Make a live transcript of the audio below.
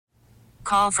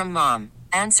call from mom.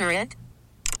 Answer it.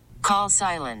 Call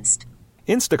silenced.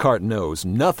 Instacart knows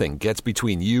nothing gets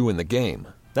between you and the game.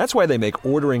 That's why they make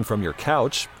ordering from your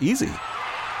couch easy.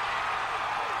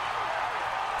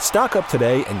 Stock up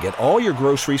today and get all your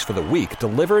groceries for the week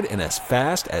delivered in as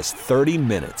fast as 30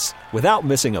 minutes without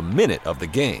missing a minute of the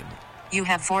game. You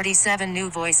have 47 new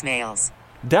voicemails.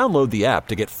 Download the app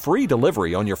to get free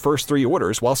delivery on your first 3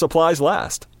 orders while supplies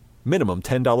last. Minimum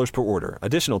 $10 per order.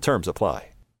 Additional terms apply.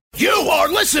 You are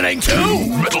listening to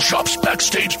Metal Shop's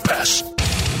Backstage Pass.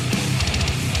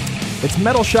 It's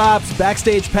Metal Shop's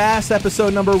Backstage Pass,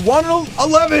 episode number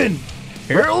 111.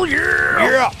 Hell yeah!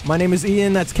 Yeah. My name is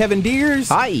Ian, that's Kevin Deers.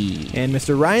 Hi. And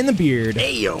Mr. Ryan the Beard.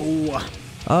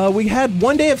 Ayo! We had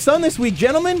one day of sun this week,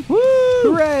 gentlemen. Woo!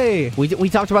 Hooray! We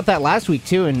talked about that last week,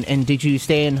 too, and did you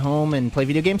stay in home and play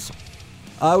video games?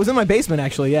 I was in my basement,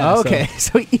 actually, yeah. Okay,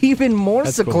 so even more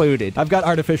that's secluded. Cool. I've got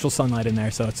artificial sunlight in there,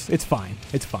 so it's fine.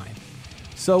 It's fine.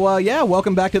 So, yeah,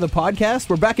 welcome back to the podcast.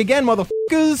 We're back again,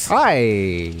 motherfuckers.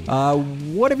 Hi.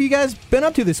 What have you guys been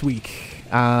up to this week?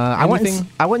 I went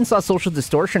and saw Social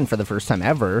Distortion for the first time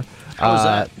ever. How was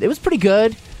that? It was pretty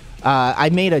good.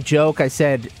 I made a joke. I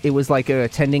said it was like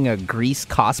attending a Grease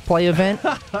cosplay event.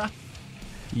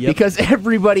 Yep. Because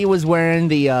everybody was wearing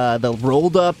the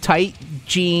rolled up tight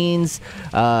jeans,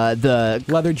 the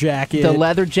leather jacket. The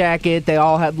leather jacket. They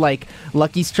all had like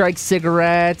Lucky Strike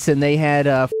cigarettes, and they had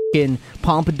fucking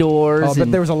pompadours. Oh,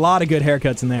 but there was a lot of good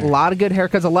haircuts in there. A lot of good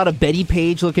haircuts. A lot of Betty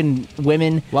Page looking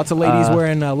women. Lots of ladies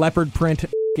wearing leopard print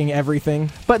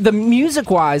everything. But the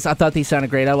music-wise, I thought they sounded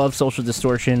great. I love Social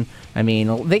Distortion. I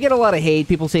mean, they get a lot of hate.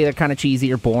 People say they're kind of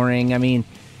cheesy or boring. I mean,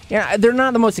 yeah, they're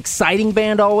not the most exciting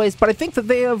band always, but I think that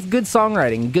they have good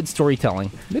songwriting, good storytelling.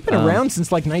 They've been around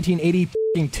since like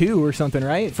 1982 or something,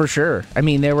 right? For sure. I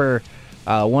mean, they were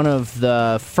one of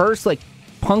the first like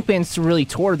punk bands to really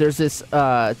tour. There's this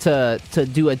to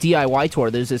do a DIY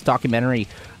tour. There's this documentary.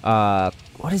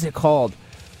 What is it called?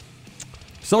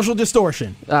 Social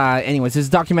Distortion. Anyways, this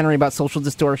documentary about Social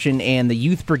Distortion and the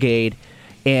Youth Brigade.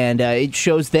 And it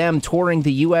shows them touring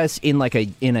the U.S. in like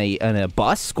in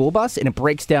a school bus, and it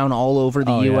breaks down all over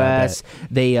the U.S.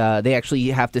 Yeah, they actually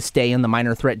have to stay in the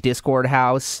Minor Threat Discord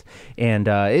house, and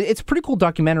it's a pretty cool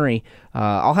documentary.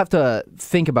 I'll have to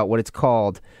think about what it's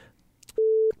called.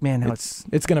 Man,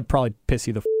 it's gonna probably piss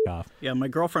you the off. Yeah, my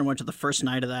girlfriend went to the first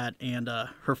night of that, and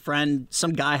her friend,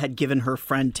 some guy had given her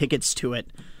friend tickets to it,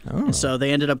 and so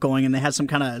they ended up going, and they had some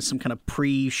kind of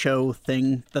pre-show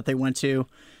thing that they went to.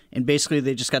 And basically,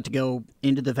 they just got to go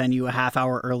into the venue a half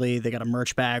hour early. They got a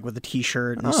merch bag with a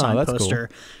T-shirt and a signed poster.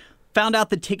 Cool. Found out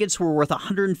the tickets were worth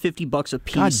 $150 a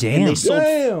piece. God damn!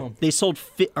 And they sold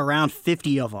around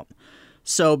 50 of them.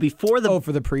 So before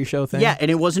for the pre-show thing. Yeah, and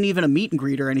it wasn't even a meet and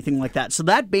greet or anything like that. So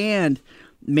that band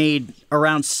made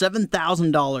around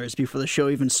 $7,000 before the show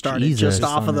even started, just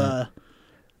off of the.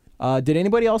 Did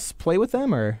anybody else play with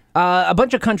them, or a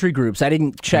bunch of country groups? I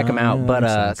didn't check them out, but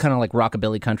kind of like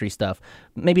rockabilly country stuff.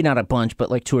 Maybe not a bunch, but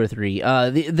like 2 or 3.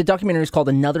 The documentary is called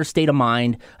Another State of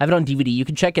Mind. I have it on DVD. You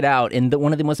can check it out. And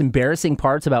one of the most embarrassing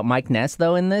parts about Mike Ness,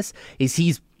 though, in this is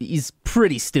he's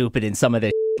pretty stupid in some of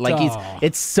this. Like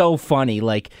it's so funny.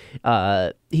 Like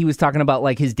he was talking about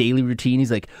like his daily routine.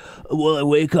 He's like, well, I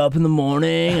wake up in the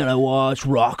morning and I watch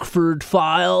Rockford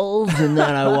Files, and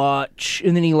then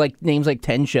and then he like names like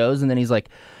 10 shows, and then he's like,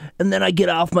 and then I get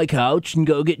off my couch and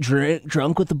go get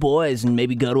drunk with the boys and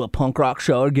maybe go to a punk rock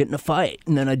show or get in a fight,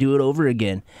 and then I do it over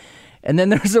again. And then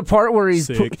there's a part where he's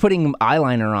putting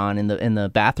eyeliner on in the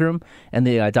bathroom, and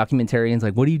the documentarian's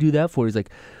like, what do you do that for? He's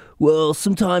like, well,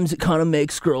 sometimes it kind of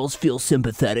makes girls feel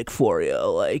sympathetic for you.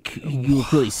 Like, you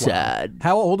look really sad.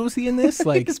 How old was he in this?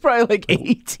 Like, he's probably like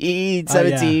 18,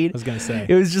 17. Yeah, I was going to say.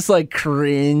 It was just like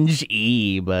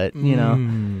cringe-y, but, you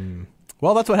know.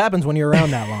 Well, that's what happens when you're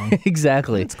around that long.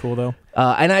 Exactly. It's cool, though.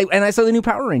 And I saw the new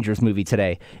Power Rangers movie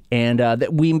today, and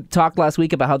we talked last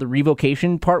week about how the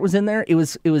revocation part was in there. It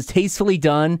was tastefully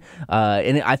done,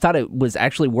 and I thought it was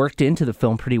actually worked into the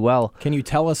film pretty well. Can you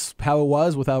tell us how it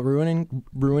was without ruining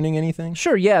anything?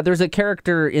 Sure. Yeah. There's a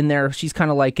character in there. She's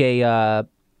kind of like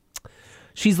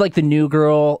she's like the new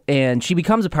girl, and she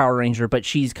becomes a Power Ranger, but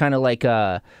she's kind of like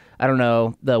I don't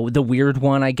know, the weird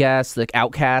one, I guess, like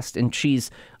outcast, and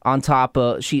she's on top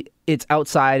of it's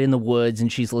outside in the woods,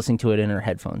 and she's listening to it in her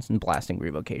headphones and blasting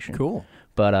Revocation. Cool.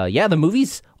 But yeah, the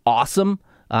movie's awesome.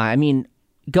 I mean,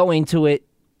 go into it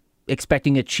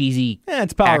expecting a cheesy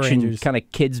it's Power action Rangers kind of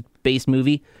kids-based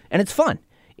movie, and it's fun.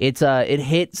 It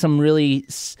hit some really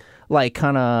like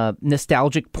kind of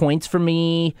nostalgic points for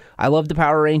me. I loved the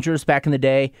Power Rangers back in the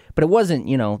day, but it wasn't,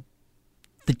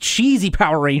 the the cheesy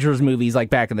Power Rangers movies like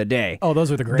back in the day. Oh,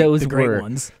 those were the great were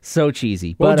ones. So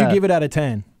cheesy. What But, would you give it out of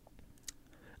 10?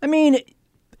 I mean,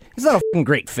 it's not a fucking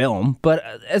great film, but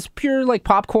as pure like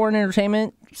popcorn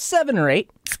entertainment, 7 or 8.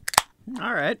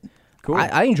 All right. Cool.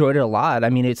 I enjoyed it a lot. I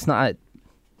mean, it's not.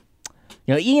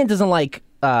 Ian doesn't like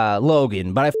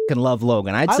Logan, but I fucking love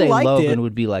Logan. I'd I say liked Logan it.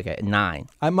 would be like a 9.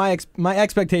 My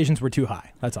expectations were too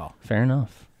high. That's all. Fair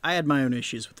enough. I had my own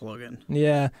issues with Logan.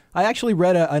 Yeah. I actually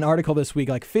read an article this week,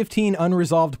 like 15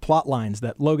 unresolved plot lines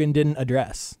that Logan didn't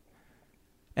address.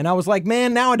 And I was like,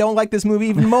 man, now I don't like this movie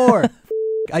even more.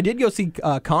 I did go see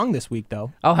Kong this week,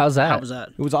 though. Oh, how's that? How was that?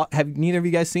 It was. Have neither of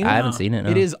you guys seen it? I haven't seen it. No.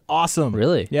 It is awesome.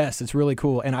 Really? Yes, it's really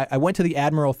cool. And I went to the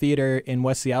Admiral Theater in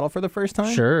West Seattle for the first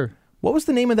time. Sure. What was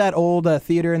the name of that old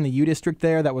theater in the U District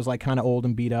there that was like kind of old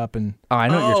and beat up and Oh, I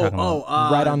know what you're talking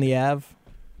about. right on the Ave?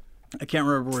 I can't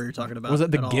remember where you're talking about. Was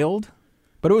it the at all. Guild?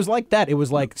 But it was like that. It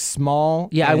was like small.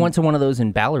 Yeah, I and- went to one of those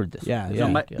in Ballard this Yeah, week.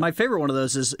 yeah. My favorite one of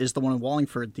those is the one in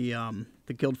Wallingford, the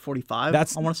Guild 45.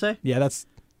 That's- I want to say. Yeah, that's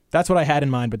what I had in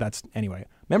mind. But that's anyway.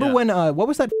 Remember Yeah. when? What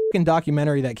was that fucking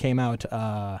documentary that came out?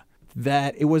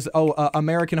 That it was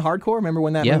American Hardcore. Remember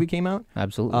when that Yeah. movie came out?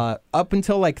 Absolutely. Up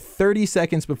until like 30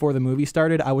 seconds before the movie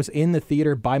started, I was in the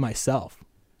theater by myself.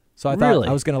 So I thought Really?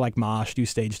 I was gonna like mosh, do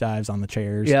stage dives on the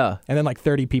chairs. Yeah. And then like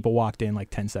 30 people walked in like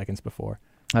 10 seconds before.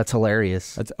 That's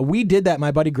hilarious. We did that.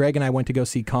 My buddy Greg and I went to go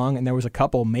see Kong, and there was a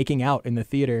couple making out in the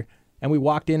theater. And we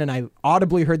walked in, and I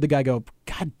audibly heard the guy go,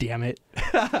 "God damn it!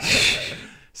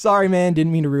 Sorry, man.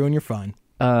 Didn't mean to ruin your fun."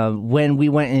 When we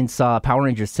went and saw Power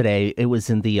Rangers today, it was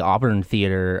in the Auburn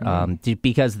Theater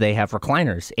because they have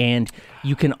recliners, and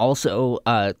you can also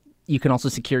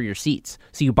secure your seats.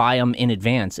 So you buy them in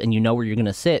advance, and you know where you're going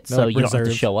to sit, so like you don't have to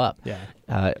reserved. show up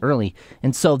Yeah. early.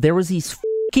 And so there was these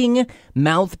fucking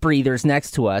mouth breathers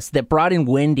next to us that brought in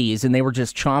Wendy's, and they were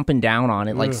just chomping down on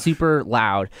it like super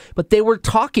loud. But they were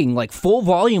talking like full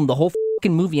volume the whole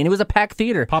fucking movie, and it was a packed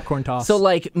theater. Popcorn toss. So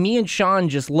like me and Sean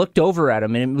just looked over at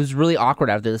him, and it was really awkward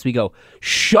after this. We go,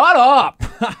 "Shut up!"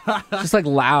 just like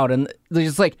loud, and they're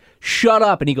just like, "Shut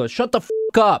up!" And he goes, "Shut the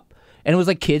fuck up!" And it was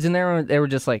like kids in there, and they were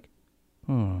just like,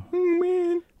 Man,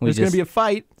 We there's going just- to be a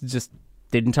fight. just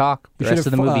didn't talk. The You rest of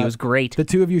should've, the movie was great. The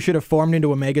two of you should have formed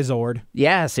into a Megazord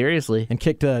Yeah, seriously. and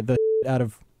kicked the out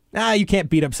of. You can't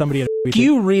beat up somebody at a movie Do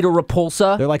you read a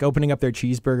Repulsa? They're like opening up their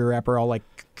cheeseburger wrapper all like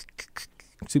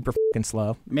super fucking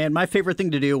slow. Man, my favorite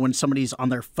thing to do when somebody's on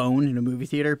their phone in a movie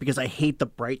theater, because I hate the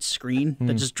bright screen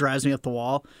that just drives me up the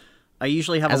wall. I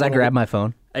usually have As I grab my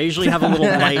phone. I usually have a little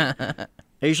light.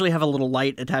 I usually have a little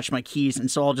light attached to my keys, and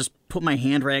so I'll just put my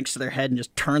hand right next to their head and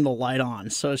just turn the light on,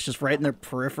 so it's just right in their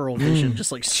peripheral vision,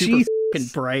 just like super Jesus. fucking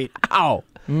bright. Ow.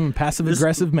 Passive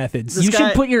aggressive methods. this You guy-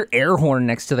 should put your air horn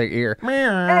next to their ear.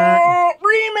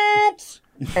 Remix.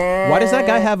 Why does that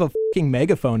guy have a fucking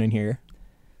megaphone in here?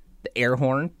 The air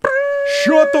horn.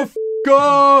 Shut the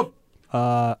up!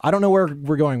 I don't know where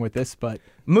we're going with this, but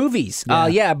Movies.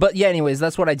 Anyways,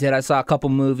 that's what I did. I saw a couple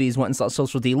movies, went and saw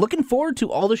Social D. Looking forward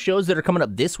to all the shows that are coming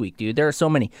up this week, dude. There are so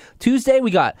many. Tuesday,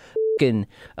 we got fucking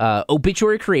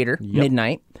Obituary Creator,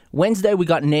 midnight. Wednesday, we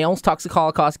got Nails, Toxic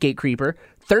Holocaust, Gate Creeper.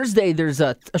 Thursday, there's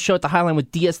a show at the Highline with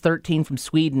DS13 from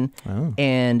Sweden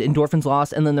and Endorphins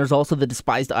Lost. And then there's also the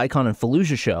Despised Icon and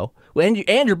Fallujah show. And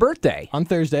your birthday on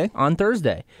Thursday.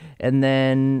 And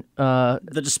then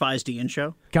The Despised Ian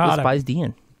show. Despised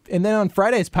Ian. And then on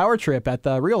Friday, it's Power Trip at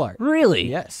the Real Art. Really?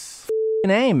 Yes.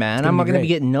 F***ing A, man. I'm be not going to be great.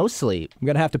 getting no sleep. I'm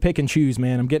going to have to pick and choose,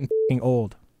 man. I'm getting fucking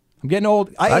old. I'm getting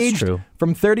old. I That's aged true.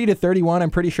 from 30 to 31. I'm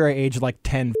pretty sure I aged like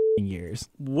 10 fucking years.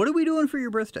 What are we doing for your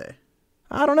birthday?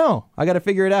 I don't know. I got to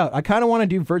figure it out. I kind of want to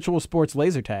do virtual sports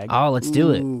laser tag. Oh, let's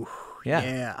do it. Ooh, Yeah.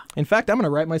 yeah. In fact, I'm going to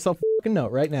write myself a fucking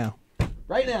note right now.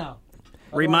 Right now.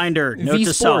 Reminder, note V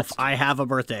to self, Sports. I have a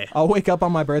birthday. I'll wake up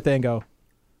on my birthday and go,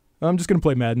 I'm just going to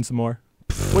play Madden some more.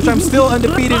 Which I'm still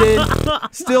undefeated in.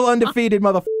 Still undefeated,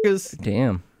 motherfuckers.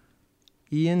 Damn.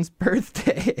 Ian's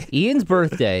birthday. Ian's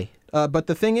birthday. But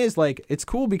the thing is, like, it's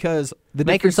cool because the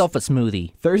Make difference- yourself a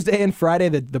smoothie. Thursday and Friday,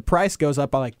 the price goes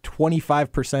up by like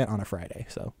 25% on a Friday.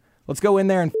 So let's go in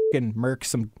there and fucking murk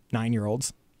some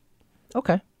 9-year-olds.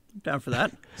 Okay. Down for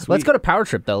that. Let's go to Power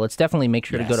Trip, though. Let's definitely make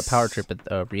sure to go to Yes. Power Trip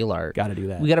at Real Art. Got to do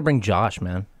that. We got to bring Josh,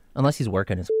 man. Unless he's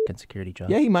working his fucking security job.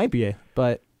 Yeah, he might be,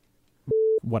 but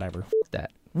whatever.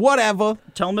 That. Whatever.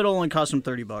 Tell him it'll only cost him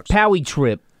 $30. Powie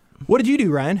Trip. What did you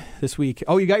do, Ryan, this week?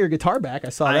 Oh, you got your guitar back. I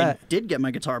saw I that. did get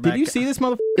my guitar back. Did you see this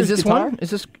motherfucker's Is this guitar? one?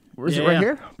 Is it Yeah, right yeah.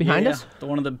 here behind Yeah, us? yeah. The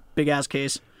one of the big ass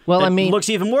case. Well, It I mean, looks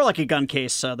even more like a gun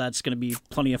case, so that's going to be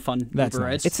plenty of fun. That's Uber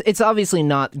nice. rides. it's obviously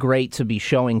not great to be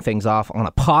showing things off on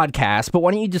a podcast, but why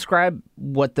don't you describe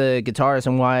what the guitar is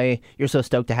and why you're so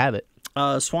stoked to have it?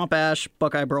 Swamp Ash,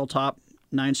 Buckeye Burl Top,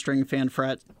 9-string fan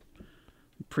fret.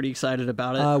 Pretty excited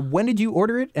about it. When did you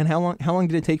order it, and how long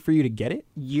did it take for you to get it?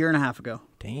 Year and a half ago.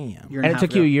 Damn. And it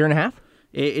took you a year and a half?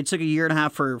 It took a year and a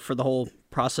half for the whole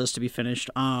process to be finished.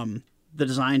 The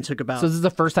design took about... So this is the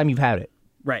first time you've had it?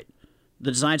 Right.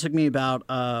 The design took me about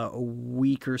a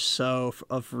week or so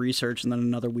of research, and then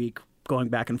another week going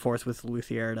back and forth with the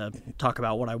luthier to talk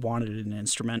about what I wanted in an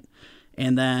instrument.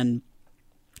 And then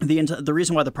the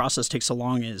reason why the process takes so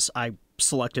long is I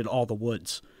selected all the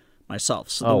woods myself.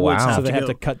 So the woods have So to they have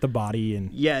to cut the body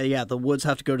and yeah. The woods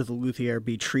have to go to the luthier,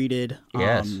 be treated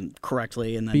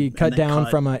correctly, and then be cut and then down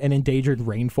cut. from an endangered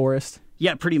rainforest.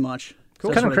 Yeah, pretty much.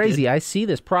 It's kind of crazy. I see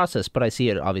this process, but I see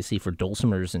it obviously for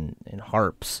dulcimers and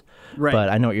harps. Right. But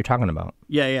I know what you're talking about.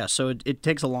 Yeah. So it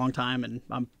takes a long time, and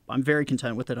I'm very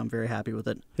content with it. I'm very happy with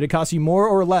it. Did it cost you more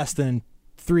or less than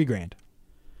 $3,000?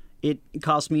 It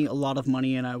cost me a lot of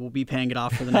money, and I will be paying it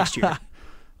off for the next year.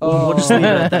 We'll just leave it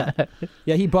at that.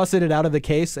 Yeah, he busted it out of the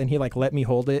case, and he let me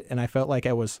hold it, and I felt like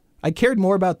I cared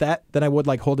more about that than I would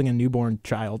holding a newborn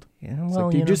child. Yeah, It's well,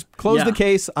 dude, just close Yeah. the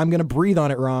case. I'm gonna breathe on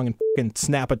it wrong and fucking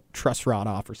snap a truss rod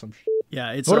off or some shit.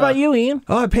 Yeah. It's What about you, Ian?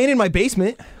 Oh, I painted my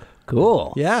basement.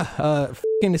 Cool. Yeah,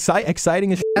 fucking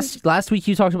exciting as shit. Last week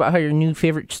you talked about how your new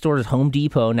favorite store is Home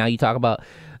Depot. Now you talk about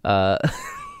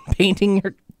painting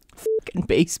your fucking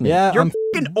basement. Yeah, You're I'm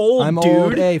fucking old, I'm dude.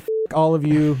 old. Hey, all of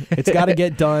you. It's got to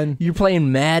get done. You're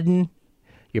playing Madden.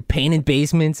 You're painting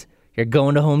basements. You're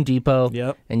going to Home Depot.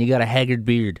 Yep. And you got a haggard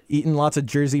beard. Eating lots of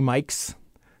Jersey Mikes.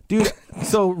 Dude,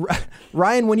 so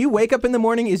Ryan, when you wake up in the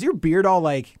morning, is your beard all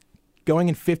going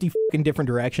in 50 fucking different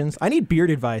directions? I need beard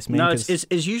advice, man. No, 'cause-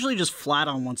 it's usually just flat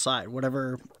on one side,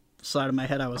 whatever side of my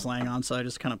head I was laying on. So I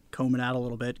just kind of comb it out a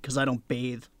little bit because I don't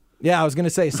bathe. Yeah, I was gonna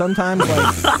say sometimes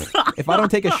if I don't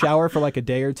take a shower for a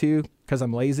day or two because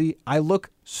I'm lazy, I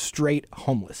look straight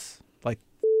homeless,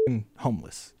 f***ing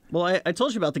homeless. Well, I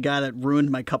told you about the guy that ruined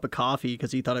my cup of coffee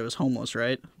because he thought I was homeless,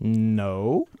 right?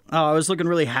 No. Oh, I was looking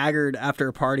really haggard after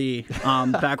a party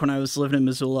back when I was living in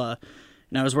Missoula,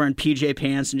 and I was wearing PJ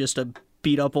pants and just a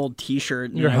beat up old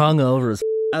T-shirt. You're hungover as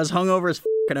I was hungover as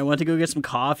and I went to go get some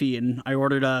coffee, and I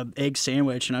ordered a egg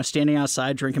sandwich, and I was standing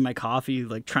outside drinking my coffee,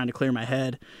 trying to clear my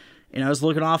head. And I was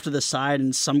looking off to the side,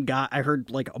 and some guy, I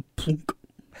heard a plunk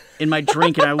in my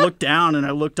drink, and I looked down, and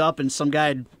I looked up, and some guy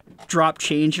had dropped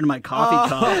change into my coffee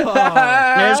cup. And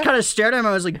I just kind of stared at him.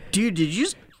 I was like, dude, did you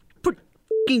just put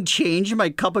fucking change in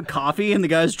my cup of coffee? And the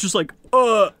guy's just like,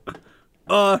 You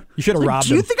should have robbed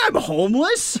do you him. think I'm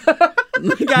homeless?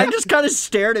 The guy just kind of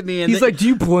stared at me, and He's like, do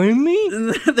you blame me?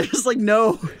 there's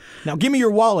no. Now give me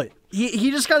your wallet.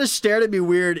 He just kind of stared at me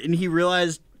weird, and he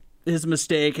realized his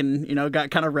mistake, and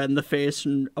got kind of red in the face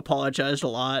and apologized a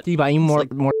lot. Did he buy you more?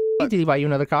 Did he buy you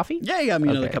another coffee? Yeah, he got me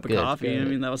another Okay, cup of good, coffee. good. I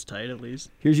mean, that was tight at least.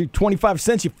 Here's your 25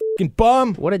 cents, you fucking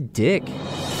bum. What a dick.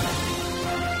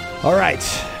 All right,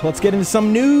 let's get into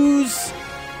some news.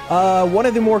 One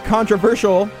of the more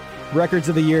controversial records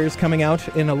of the year is coming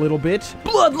out in a little bit.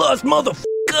 Bloodlust,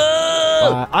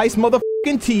 motherfucker! Ice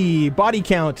motherfucking T, Body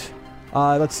Count.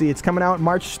 Let's see, it's coming out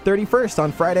March 31st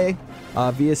on Friday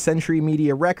via Century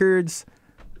Media Records.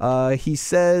 He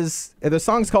says, the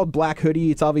song's called Black Hoodie.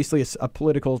 It's obviously a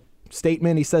political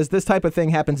statement. He says, this type of thing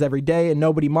happens every day and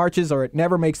nobody marches or it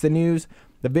never makes the news.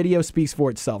 The video speaks for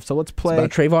itself. So let's play.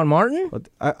 About Trayvon Martin?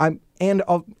 And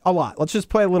a lot. Let's just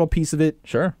play a little piece of it.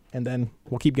 Sure. And then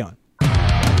we'll keep going.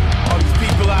 All these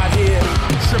people out here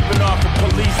tripping off of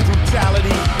police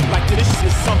brutality like this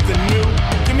is something new.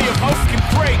 Give me a fucking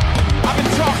break. I've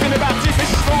been talking about this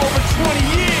for over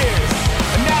 20 years.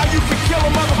 And now you can kill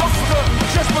a motherfucker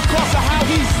just because of how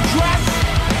he's dressed?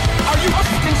 Are you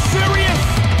fucking serious?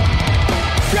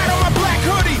 Got on my black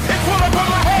hoodie and pull up on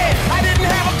my head. I didn't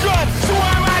have a gun, so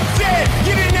why am I dead?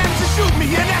 You didn't have to shoot me,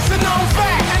 and that's a known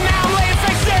fact. And now I'm laying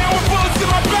face down with bullets in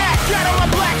my back. Got on my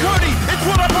black hoodie and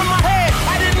pull up on my head.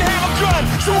 I didn't have a gun,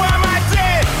 so why am I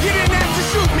dead? You didn't have to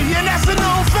shoot me, and that's a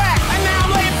known fact. And now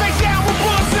I'm laying face down with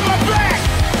bullets in my back.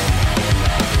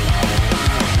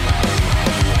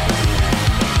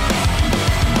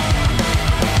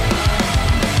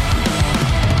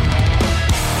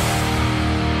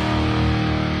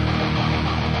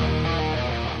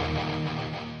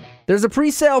 There's a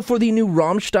pre-sale for the new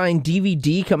Rammstein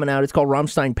DVD coming out. It's called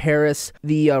Rammstein Paris.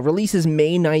 The release is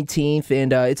May 19th,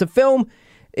 and it's a film.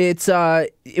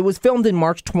 It was filmed in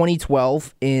March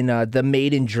 2012 in the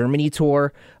Made in Germany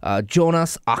tour.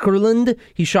 Jonas Åkerlund,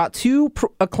 he shot two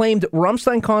acclaimed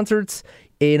Rammstein concerts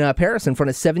in Paris in front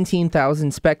of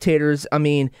 17,000 spectators. I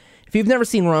mean, if you've never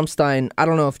seen Rammstein, I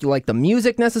don't know if you like the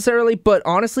music necessarily, but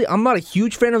honestly, I'm not a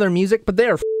huge fan of their music, but they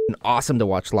are awesome to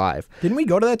watch live. Didn't we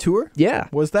go to that tour? Yeah.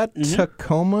 Was that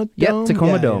Tacoma Dome? Yep,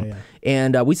 Tacoma Yeah, Dome. yeah.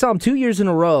 And we saw them 2 years in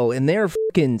a row, and they're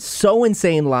fucking so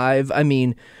insane live. I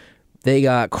mean, they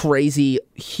got crazy,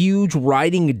 huge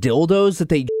riding dildos that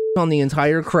they on the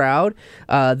entire crowd.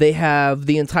 They have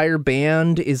the entire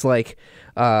band is like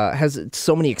has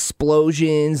so many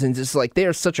explosions, and just like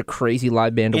they're such a crazy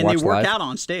live band to watch live. And they work out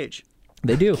on stage.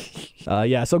 They do.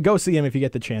 Yeah, so go see them if you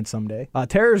get the chance someday.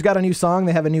 Terror's got a new song.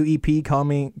 They have a new EP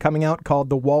coming out called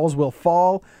The Walls Will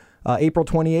Fall, April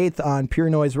 28th on Pure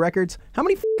Noise Records. How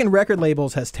many fucking record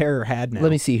labels has Terror had now?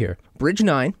 Let me see here. Bridge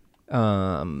 9. They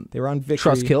were on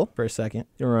Victory Trustkill for a second.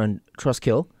 They were on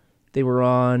Trustkill. They were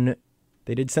on...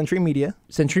 They did Century Media.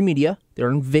 They're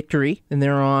on Victory, and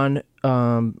they're on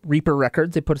Reaper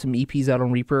Records. They put some EPs out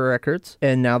on Reaper Records,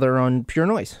 and now they're on Pure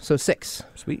Noise. So 6.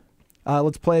 Sweet.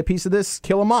 Let's play a piece of this.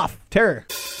 Kill 'em Off. Terror.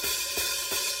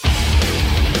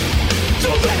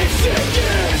 Don't let it sink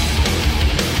in.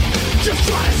 Just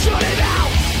try to shut it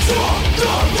out. Draw the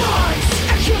lines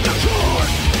and cut the cord.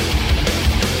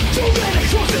 Don't let it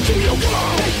cross into your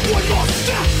world. Take one more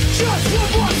step, just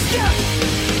one more step.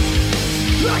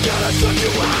 I gotta suck you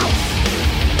out.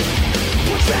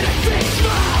 Pathetic fake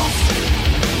smiles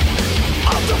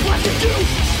of the plastic you.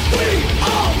 We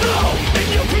all know, and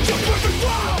you picture perfect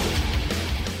world.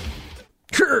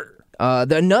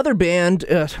 Another band,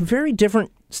 very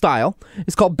different style.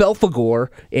 It's called Belphegor,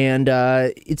 and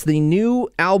it's the new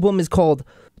album is called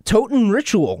Totem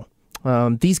Ritual.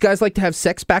 These guys like to have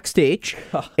sex backstage,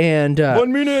 and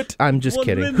 1 minute. I'm just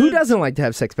kidding. Who doesn't like to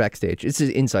have sex backstage? It's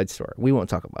an inside story. We won't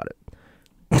talk about it.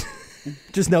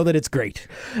 Just know that it's great.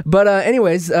 But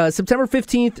anyways, September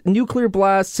 15th, Nuclear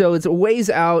Blast. So it's a ways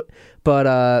out,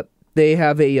 but they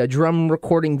have a drum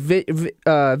recording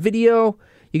video.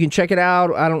 You can check it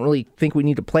out. I don't really think we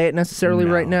need to play it necessarily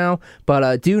right now,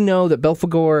 but do know that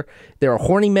Belphegor, there are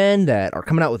horny men that are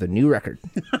coming out with a new record.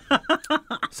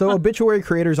 So Obituary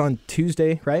Creators on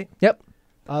Tuesday, right? Yep.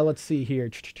 Let's see here.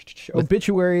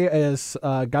 Obituary has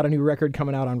got a new record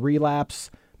coming out on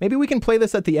Relapse. Maybe we can play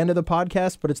this at the end of the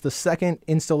podcast, but it's the second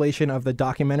installation of the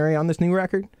documentary on this new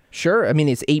record. Sure. I mean,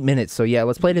 it's 8 minutes, so yeah,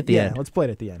 let's play it at the end. Yeah, let's play it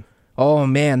at the end. Oh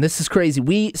man, this is crazy.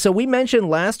 We mentioned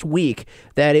last week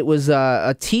that it was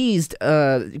a teased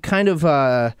kind of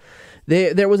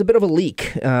there was a bit of a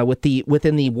leak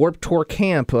within the Warped Tour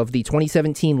camp of the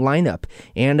 2017 lineup,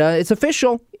 and it's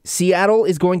official. Seattle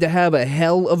is going to have a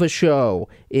hell of a show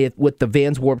with the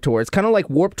Vans Warped Tour. It's kind of like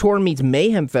Warped Tour meets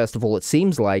Mayhem Festival, it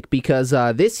seems like, because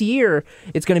this year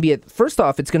it's going to be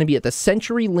it's going to be at the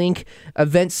CenturyLink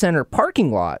Event Center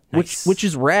parking lot, Nice. which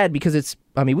is rad because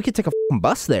we could take a fucking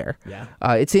bus there. Yeah.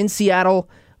 It's in Seattle.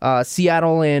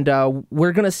 And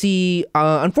we're going to see,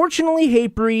 unfortunately,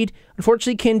 Hatebreed,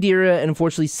 unfortunately, Kandira, and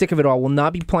unfortunately, Sick of It All will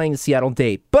not be playing the Seattle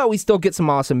date, but we still get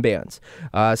some awesome bands.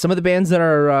 Some of the bands that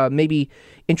are maybe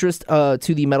interest to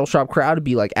the Metal Shop crowd would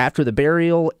be like After the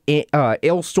Burial,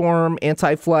 Ailstorm,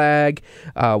 Anti-Flag,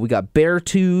 we got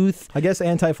Beartooth. I guess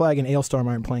Anti-Flag and Ailstorm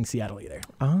aren't playing Seattle either.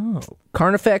 Oh.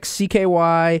 Carnifex,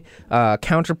 CKY,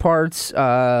 Counterparts,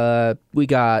 we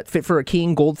got Fit for a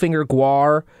King, Goldfinger,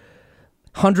 Guar,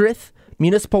 100th,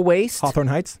 Municipal Waste, Hawthorne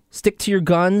Heights. Stick to Your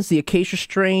Guns, The Acacia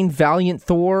Strain, Valiant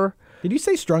Thor. Did you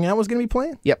say Strung Out was going to be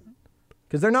playing? Yep.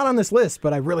 Because they're not on this list,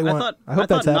 but I really want. I hope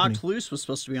that's happening. Knocked Loose was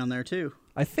supposed to be on there too.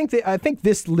 I think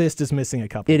this list is missing a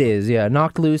couple. It is, yeah.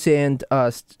 Knocked Loose and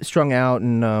Strung Out,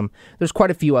 and there's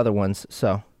quite a few other ones.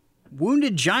 So,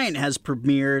 Wounded Giant has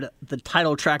premiered the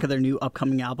title track of their new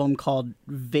upcoming album called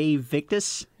Ve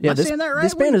Victus. Am I saying that right?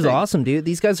 This band is awesome, dude.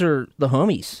 These guys are the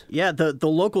homies. Yeah, the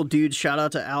local dudes. Shout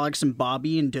out to Alex and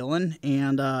Bobby and Dylan.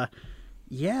 And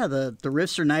yeah, the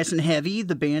riffs are nice and heavy.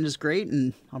 The band is great,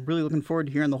 and I'm really looking forward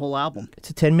to hearing the whole album. It's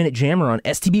a 10-minute jammer on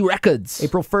STB Records.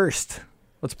 April 1st.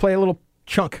 Let's play a little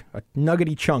chunk, a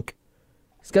nuggety chunk.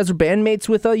 These guys are bandmates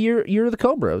with Year of the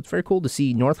Cobra. It's very cool to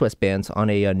see Northwest bands on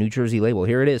a New Jersey label.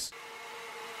 Here it is.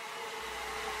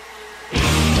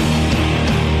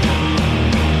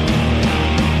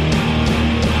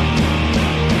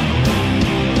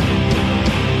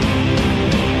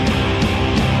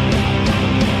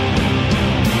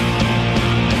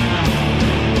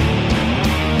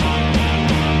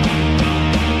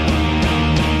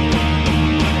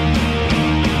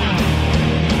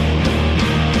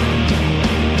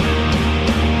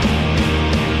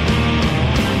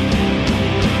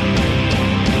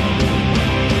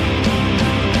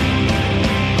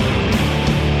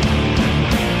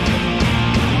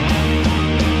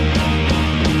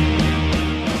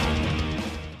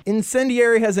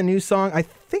 Incendiary has a new song. I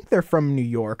think they're from New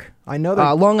York. I know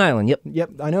they're Long Island. Yep. Yep.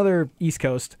 I know they're East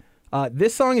Coast.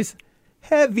 This song is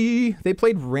heavy. They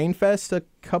played Rainfest a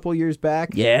couple years back.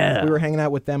 Yeah. We were hanging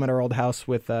out with them at our old house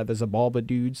with the Zabalba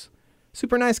dudes.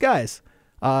 Super nice guys.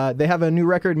 They have a new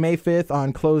record May 5th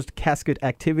on Closed Casket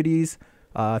Activities.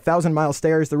 1,000 Mile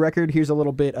Stare is the record. Here's a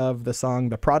little bit of the song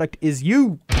The Product Is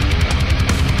You.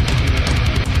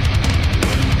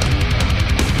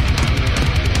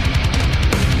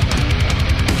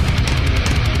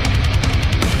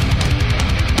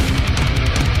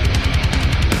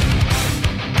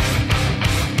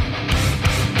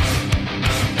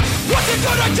 What's it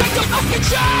gonna take to fucking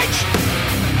change?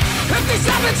 If these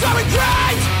habits are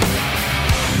ingrained,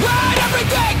 and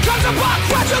everything comes apart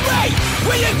gradually,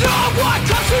 we ignore what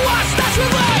comes to us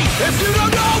naturally. If you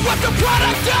don't know what the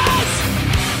product is you.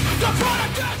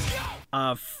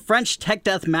 French Tech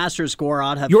Death Masters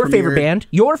Gorod have Your favorite premiered- band.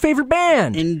 Your favorite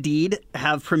band. Indeed,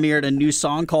 have premiered a new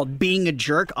song called Being a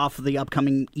Jerk off of the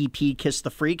upcoming EP Kiss the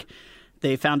Freak.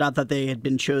 They found out that they had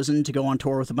been chosen to go on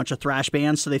tour with a bunch of thrash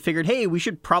bands, so they figured, hey, we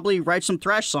should probably write some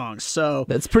thrash songs. So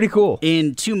That's pretty cool.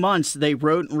 in 2 months, they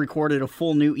wrote and recorded a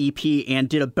full new EP and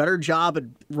did a better job at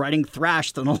writing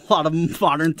thrash than a lot of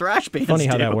modern thrash bands Funny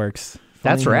how do. that works.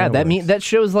 That's Funny how rad. That works. that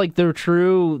shows like their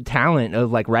true talent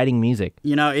of like writing music.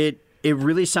 You know, it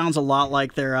really sounds a lot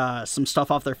like their some stuff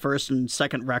off their first and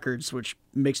second records, which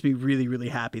makes me really, really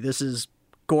happy. This is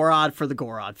Gorod for the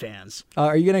Gorod fans.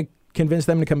 Are you going to convince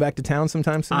them to come back to town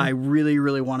sometime soon? I really,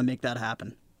 really want to make that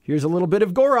happen. Here's a little bit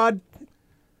of Gorod.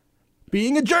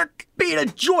 Being a jerk. Being a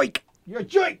joik! You're a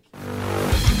jerk.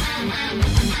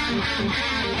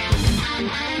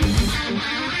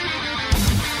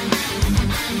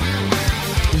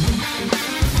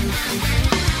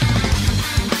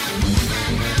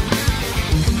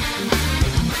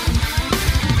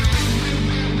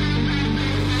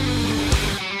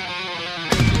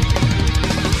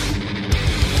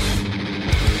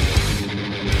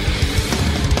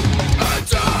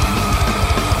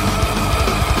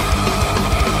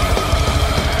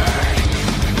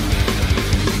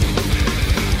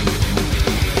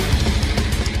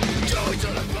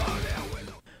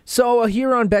 So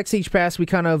here on Backstage Pass, we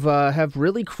kind of have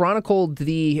really chronicled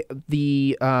the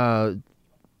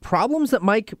problems that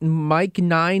Mike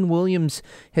Nine Williams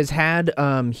has had.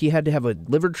 He had to have a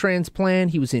liver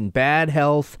transplant. He was in bad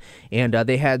health, and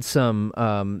they had some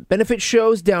benefit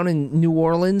shows down in New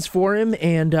Orleans for him,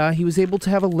 and he was able to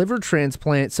have a liver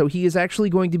transplant. So he is actually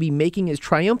going to be making his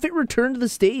triumphant return to the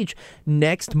stage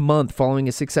next month following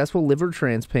a successful liver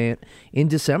transplant in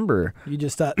December. You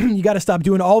just you got to stop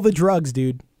doing all the drugs,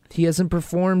 dude. He hasn't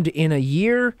performed in a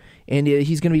year, and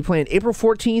he's going to be playing April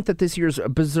 14th at this year's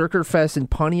Berserker Fest in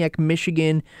Pontiac,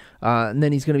 Michigan. And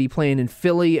then he's going to be playing in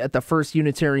Philly at the First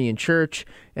Unitarian Church,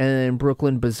 and then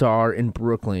Brooklyn Bazaar in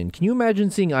Brooklyn. Can you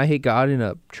imagine seeing I Hate God in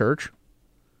a church?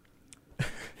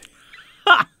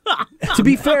 To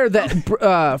be fair,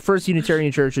 that First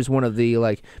Unitarian Church is one of the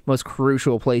most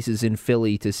crucial places in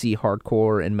Philly to see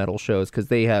hardcore and metal shows because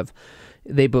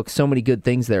they book so many good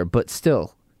things there. But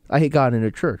still, I Hate God in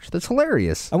a church. That's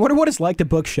hilarious. I wonder what it's like to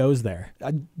book shows there.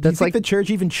 Do you think the church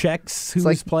even checks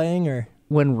who's playing? Or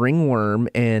when Ringworm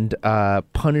and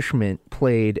Punishment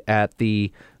played at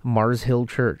the Mars Hill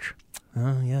Church.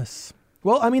 Oh, yes.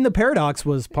 Well, I mean, the Paradox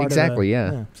was part of Exactly,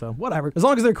 yeah. So, whatever. As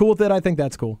long as they're cool with it, I think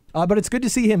that's cool. But it's good to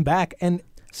see him back. And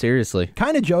seriously.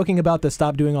 Kind of joking about the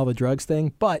stop doing all the drugs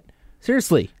thing, but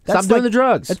seriously, stop doing the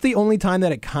drugs. That's the only time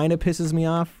that it kind of pisses me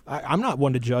off. I'm not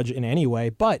one to judge in any way,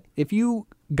 but if you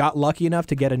got lucky enough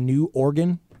to get a new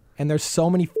organ, and there's so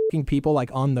many fucking people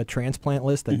on the transplant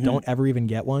list that don't ever even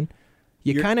get one,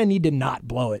 you kind of need to not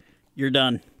blow it. You're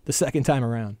done. The second time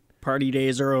around. Party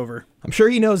days are over. I'm sure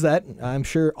he knows that. I'm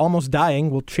sure Almost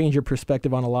Dying will change your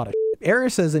perspective on a lot of shit.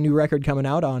 Eris has a new record coming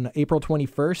out on April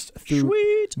 21st through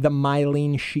the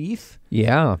Mylene Sheath.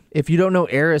 Yeah. If you don't know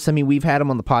Eris, I mean, we've had him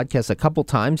on the podcast a couple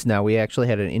times now. We actually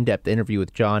had an in-depth interview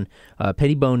with John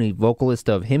Pettibone, vocalist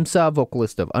of Himsa,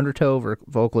 vocalist of Undertow,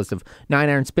 vocalist of Nine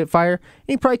Iron Spitfire. And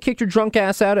he probably kicked your drunk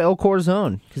ass out of El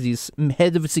Corazon because he's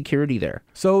head of security there.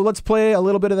 So let's play a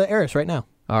little bit of the Eris right now.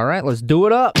 All right, let's do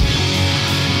it up.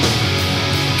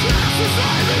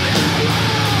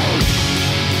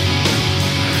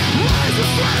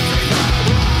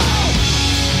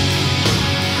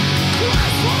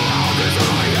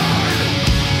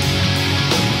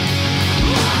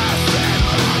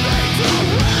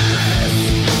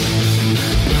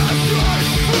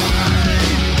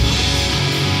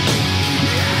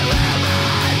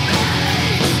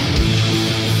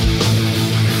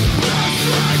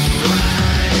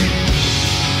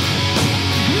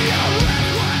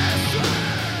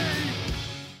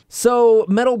 So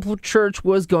Metal Church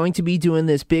was going to be doing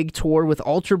this big tour with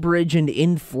Alter Bridge and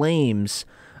In Flames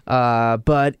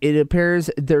But it appears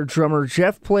their drummer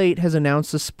Jeff Plate has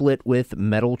announced a split with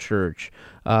Metal Church.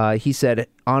 He said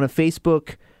on a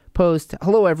Facebook post,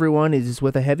 "Hello everyone, it is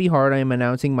with a heavy heart I am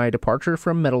announcing my departure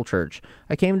from Metal Church.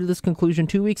 I came to this conclusion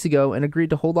 2 weeks ago and agreed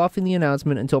to hold off in the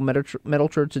announcement until Metal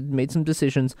Church had made some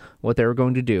decisions what they were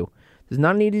going to do. This is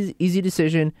not an easy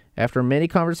decision. After many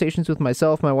conversations with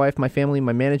myself, my wife, my family,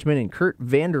 my management, and Kurt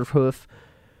Vanderhoof,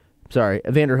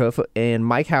 and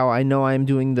Mike Howe, I know I am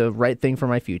doing the right thing for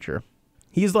my future."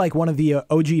 He's like one of the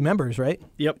OG members, right?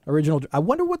 Yep. Original. I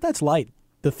wonder what that's like.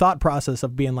 The thought process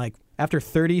of being like, after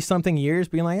 30-something years,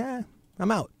 being like,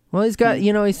 I'm out. Well, he's got,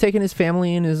 he's taking his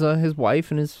family and his wife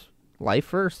and his life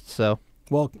first, so.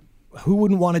 Well, who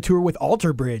wouldn't want to tour with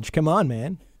Alter Bridge? Come on,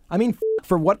 man. I mean,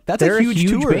 for what? That's They're a huge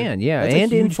tour. band, yeah. That's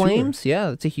and a In huge tour. Flames,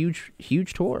 yeah, it's a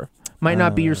huge tour. Might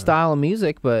not be your style of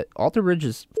music, but Alter Bridge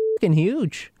is fucking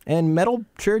huge. And Metal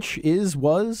Church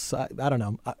was, I don't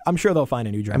know. I'm sure they'll find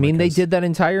a new drummer. I mean, they 'cause- did that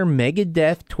entire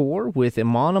Megadeth tour with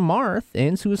Amon Amarth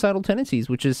and Suicidal Tendencies,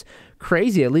 which is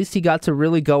crazy. At least he got to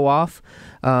really go off,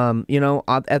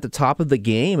 at the top of the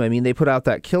game. I mean, they put out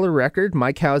that killer record.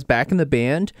 Mike Howe's back in the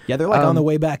band. Yeah, they're like on the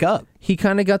way back up. He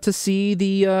kind of got to see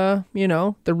the,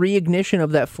 the reignition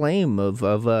of that flame of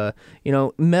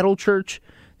Metal Church.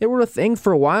 They were a thing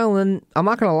for a while, and I'm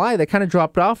not going to lie, they kind of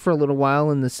dropped off for a little while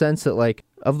in the sense that, like,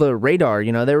 of the radar.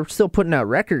 They were still putting out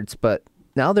records, but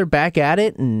now they're back at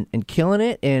it and killing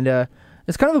it, and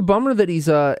it's kind of a bummer that he's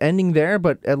ending there,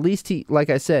 but at least he, like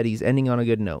I said, he's ending on a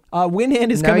good note. Windhand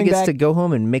is now coming he gets back. to go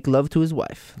home and make love to his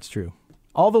wife. That's true.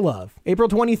 All the love. April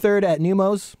 23rd at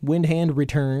Numos, Windhand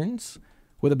returns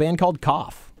with a band called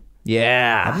Cough.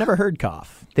 Yeah. I've never heard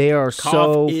Cough. They are Cough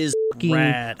so is fucking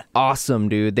rad. awesome,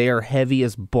 dude. They are heavy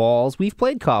as balls. We've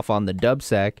played Cough on the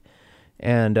Dubsec,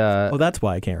 and Well, that's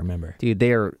why I can't remember. dude,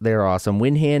 they're awesome.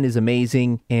 Windhand is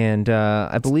amazing, and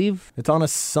I believe It's on a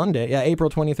Sunday. Yeah,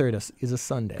 April 23rd is a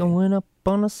Sunday. going up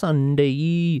on a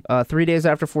Sunday, 3 days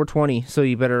after 420. So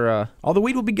you better All the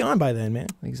weed will be gone by then, man.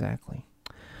 exactly.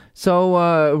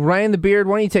 So Ryan the Beard,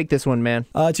 why don't you take this one, man?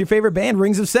 It's your favorite band,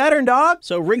 Rings of Saturn, dog.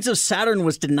 So Rings of Saturn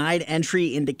was denied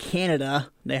entry into Canada.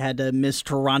 They had to miss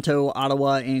Toronto,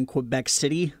 Ottawa, and Quebec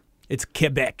City. It's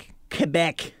Quebec.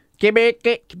 Quebec.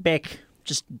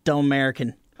 Just dumb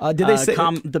American. Did they say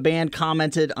the band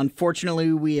commented,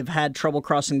 "Unfortunately, we have had trouble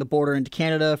crossing the border into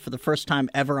Canada for the first time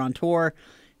ever on tour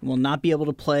and will not be able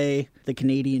to play the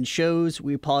Canadian shows.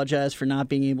 We apologize for not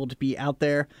being able to be out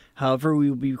there. However, we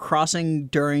will be crossing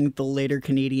during the later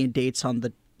Canadian dates on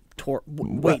the tour."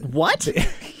 Wait, what?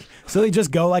 So they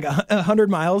just go like 100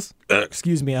 miles,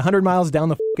 100 miles down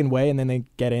the fucking way, and then they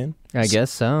get in? I guess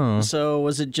so. So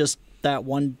was it just that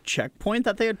one checkpoint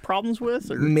that they had problems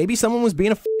with? Or? Maybe someone was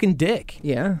being a fucking dick.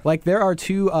 Yeah. Like there are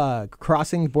two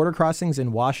border crossings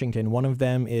in Washington. One of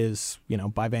them is,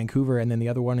 by Vancouver, and then the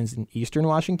other one is in Eastern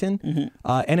Washington.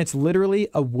 Mm-hmm. And it's literally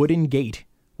a wooden gate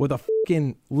with a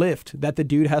fucking lift that the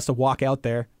dude has to walk out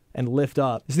there and lift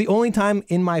up. It's the only time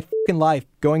in my fucking life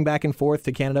going back and forth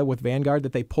to Canada with Vanguard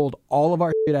that they pulled all of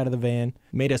our shit out of the van,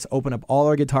 made us open up all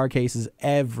our guitar cases,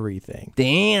 everything.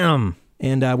 Damn.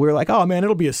 And we were like, oh man,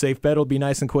 it'll be a safe bet. It'll be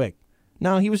nice and quick.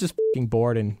 No, he was just fucking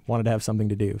bored and wanted to have something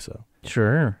to do. So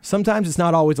Sure. sometimes it's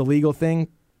not always a legal thing.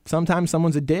 Sometimes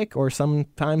someone's a dick, or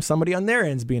sometimes somebody on their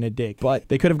end's being a dick. But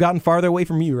they could have gotten farther away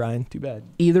from you, Ryan. Too bad.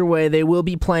 Either way, they will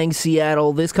be playing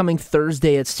Seattle this coming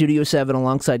Thursday at Studio 7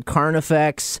 alongside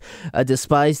Carnifex, A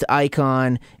Despised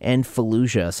Icon, and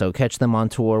Fallujah. So catch them on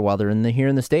tour while they're here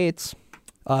in the States.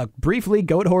 Briefly,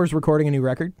 Goat Whore's recording a new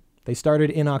record. They started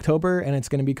in October, and it's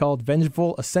going to be called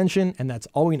Vengeful Ascension, and that's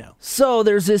all we know. So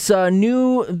there's this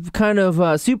new kind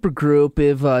of super group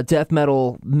of death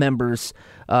metal members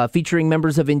featuring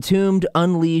members of Entombed,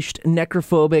 Unleashed,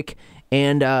 Necrophobic,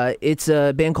 and it's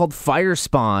a band called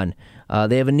Firespawn.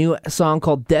 They have a new song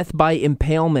called Death by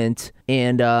Impalement,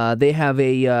 and they have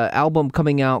a album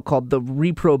coming out called The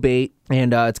Reprobate,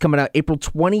 and it's coming out April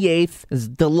 28th. It's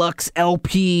deluxe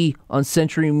LP on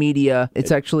Century Media.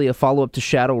 It's actually a follow-up to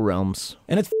Shadow Realms.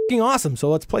 And it's fucking awesome, so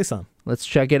let's play some. Let's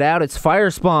check it out. It's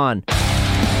Firespawn.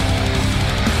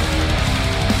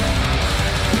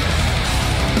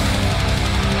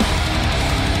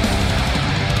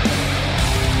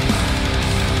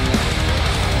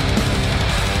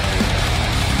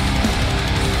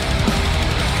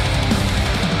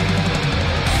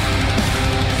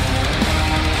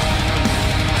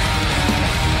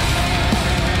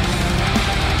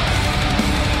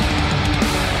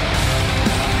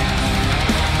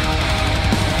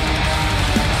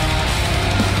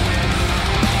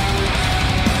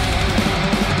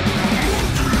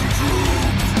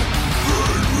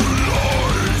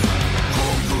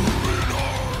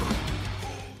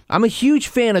 I'm a huge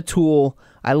fan of Tool.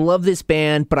 I love this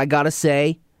band, but I gotta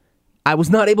say, I was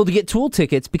not able to get Tool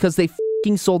tickets because they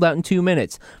f***ing sold out in 2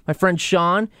 minutes. My friend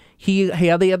Sean, he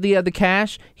had the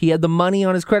cash, he had the money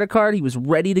on his credit card, he was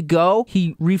ready to go.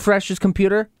 He refreshed his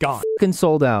computer, Gone. F***ing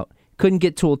sold out. Couldn't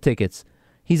get Tool tickets.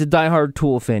 He's a diehard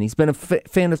Tool fan. He's been a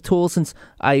fan of Tool since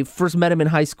I first met him in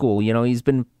high school. You know, he's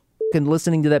been f***ing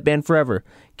listening to that band forever.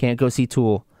 Can't go see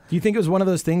Tool. Do you think it was one of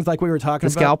those things like we were talking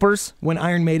The about? Scalpers? When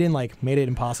Iron Maiden made it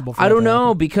impossible for I that don't to know,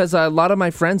 happen? because a lot of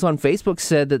my friends on Facebook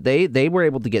said that they were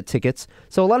able to get tickets.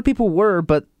 So a lot of people were,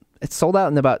 but it sold out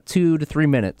in about 2 to 3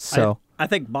 minutes. So I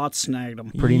think bots snagged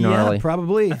them. pretty gnarly. Yeah,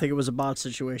 probably. I think it was a bot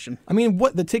situation. I mean,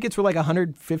 what the tickets were like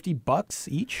 $150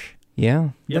 each? Yeah.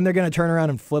 Then they're going to turn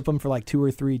around and flip them for like 2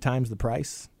 or 3 times the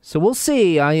price. So we'll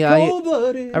see. I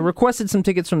Cold-blooded. requested some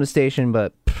tickets from the station,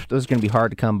 but those are going to be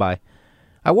hard to come by.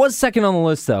 I was second on the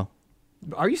list, though.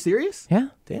 Are you serious? Yeah.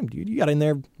 Damn, dude, you got in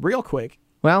there real quick.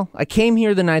 Well, I came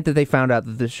here the night that they found out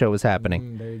that this show was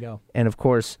happening. There you go. And, of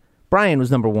course, Brian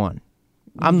was number 1.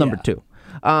 I'm number 2.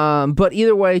 But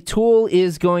either way, Tool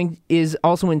is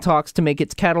also in talks to make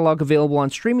its catalog available on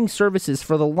streaming services.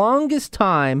 For the longest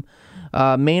time,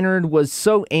 Maynard was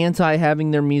so anti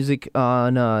having their music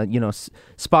on,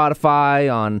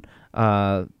 Spotify,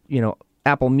 on,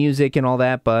 Apple Music and all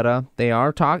that, but they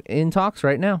are in talks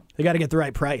right now. They got to get the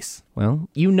right price. Well,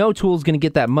 Tool's going to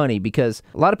get that money because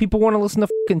a lot of people want to listen to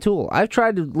fucking Tool. I've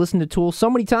tried to listen to Tool so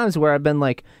many times where I've been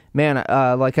like, man,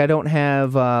 I don't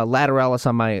have Lateralis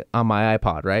on my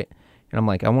iPod, right? And I'm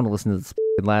like, I want to listen to this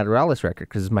fucking Lateralis record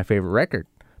because it's my favorite record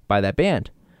by that band.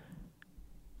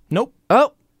 Nope.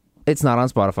 Oh, it's not on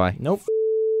Spotify. Nope.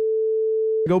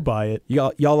 Go buy it.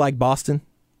 Y'all like Boston?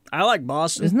 I like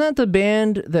Boston. Isn't that the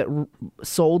band that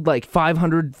sold like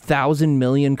 500,000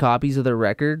 million copies of their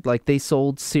record? Like they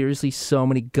sold seriously so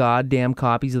many goddamn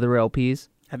copies of their LPs.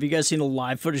 Have you guys seen the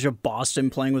live footage of Boston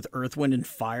playing with Earth, Wind, and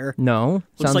Fire? No,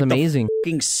 sounds like amazing. The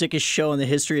fucking sickest show in the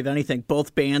history of anything.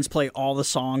 Both bands play all the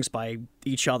songs by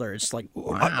each other. It's like,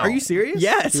 wow. Are you serious?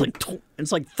 Yeah,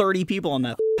 it's like 30 people on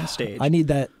that stage. I need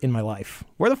that in my life.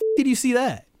 Where the did you see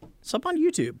that? It's up on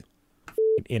YouTube.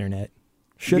 Internet.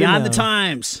 Should've Beyond the known.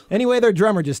 times. Anyway, their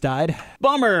drummer just died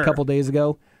Bummer. a couple days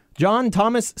ago. John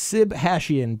Thomas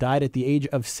Sib-Hashian died at the age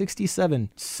of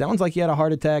 67. Sounds like he had a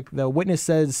heart attack. The witness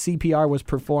says CPR was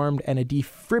performed and a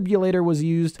defibrillator was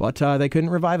used, but they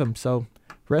couldn't revive him. So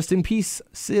rest in peace,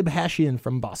 Sib-Hashian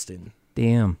from Boston.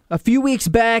 Damn. A few weeks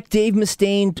back, Dave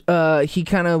Mustaine, he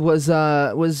kind of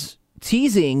was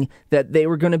teasing that they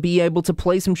were going to be able to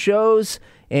play some shows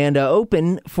and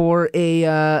open for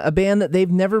a band that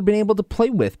they've never been able to play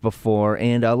with before.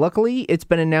 And luckily, it's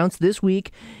been announced this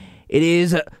week. It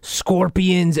is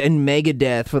Scorpions and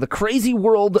Megadeth for the Crazy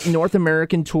World North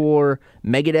American Tour.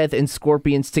 Megadeth and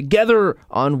Scorpions together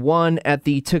on one at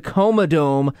the Tacoma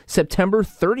Dome, September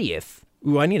 30th.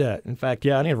 Ooh, I need to write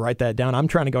that down. I'm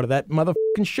trying to go to that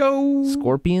motherfucking show.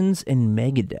 Scorpions and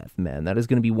Megadeth, man. That is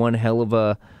going to be one hell of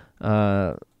a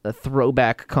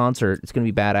throwback concert. It's going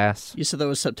to be badass. You said that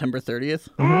was September 30th?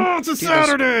 Oh, it's a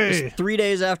Saturday. It's 3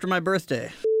 days after my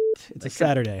birthday. It's a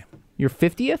Saturday. Your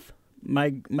 50th? My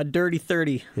dirty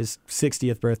 30. His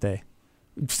 60th birthday.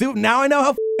 So now I know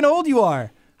how old you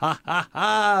are. Ha ha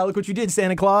ha. Look what you did,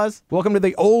 Santa Claus. Welcome to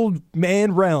the old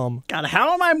man realm. God,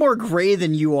 how am I more gray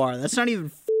than you are? That's not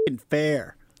even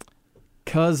fair.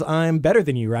 'Cause I'm better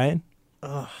than you, Ryan.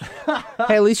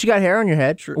 Hey, at least you got hair on your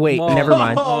head. Wait, Whoa. never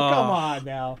mind. Oh, come on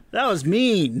now. That was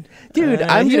mean. Dude,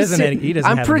 he doesn't have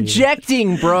I'm any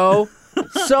projecting, bro.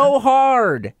 So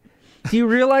hard. Do you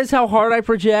realize how hard I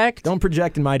project? Don't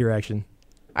project in my direction.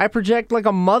 I project like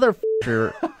a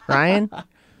motherfucker, Ryan.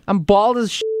 I'm bald as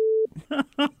shit.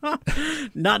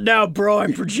 Not now, bro.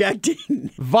 I'm projecting.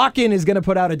 Vakken is going to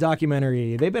put out a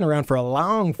documentary. They've been around for a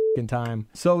long time.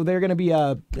 So they're going to be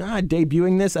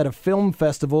debuting this at a film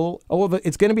festival. Oh,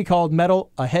 it's going to be called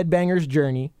Metal, A Headbanger's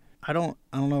Journey. I don't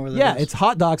know where that is. Yeah, it's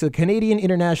Hot Docs, a Canadian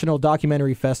International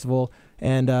Documentary Festival,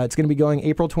 and it's going to be going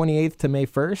April 28th to May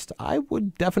 1st. I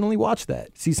would definitely watch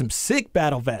that. See some sick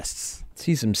battle vests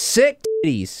See some sick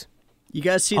titties. You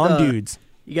guys see on dudes.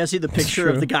 You guys see the picture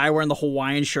of the guy wearing the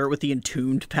Hawaiian shirt with the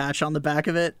Entombed patch on the back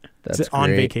of it? That's on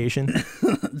great. vacation.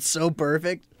 It's so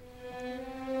perfect.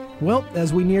 Well,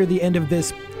 as we near the end of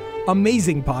this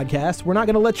amazing podcast, we're not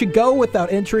going to let you go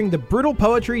without entering the Brutal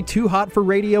Poetry Too Hot for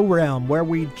Radio realm, where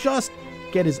we just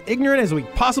get as ignorant as we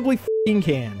possibly f***ing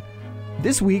can.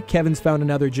 This week, Kevin's found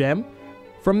another gem.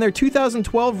 From their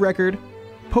 2012 record,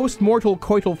 Postmortal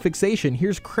Coital Fixation,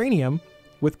 here's Cranium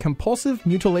with Compulsive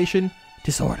Mutilation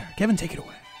Disorder. Kevin, take it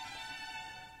away.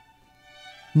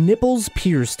 Nipples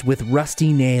pierced with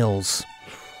rusty nails.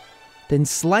 then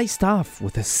sliced off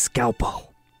with a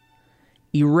scalpel.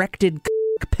 Erected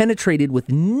penetrated with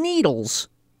needles.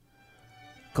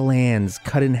 Glands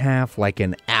cut in half like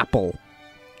an apple.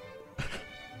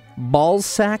 Ball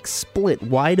sack split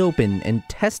wide open and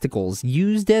testicles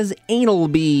used as anal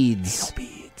beads.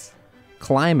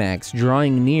 Climax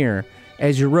drawing near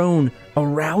as your own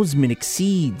arousement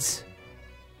exceeds.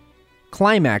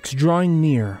 Climax drawing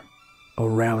near,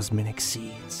 arousement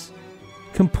exceeds.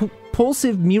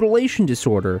 Compulsive mutilation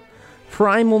disorder,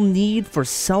 primal need for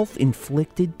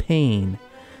self-inflicted pain.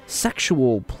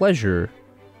 Sexual pleasure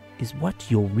is what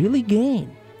you'll really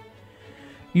gain.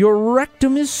 Your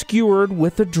rectum is skewered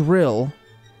with a drill.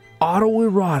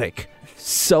 Autoerotic,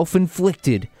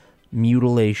 self-inflicted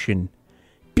mutilation.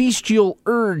 Bestial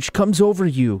urge comes over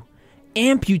you,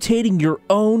 amputating your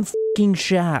own fucking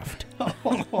shaft.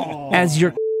 As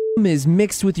your is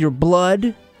mixed with your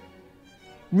blood,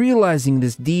 realizing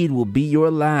this deed will be your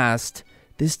last.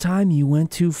 This time you went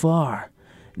too far.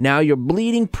 Now you're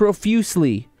bleeding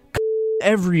profusely,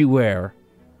 everywhere.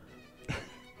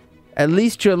 At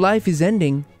least your life is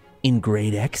ending in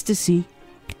great ecstasy.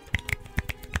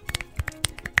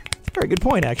 Very good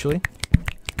point, actually.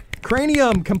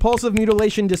 Cranium, compulsive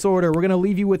mutilation disorder. We're going to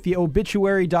leave you with the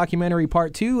Obituary documentary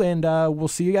part 2, and we'll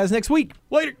see you guys next week.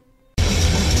 Later.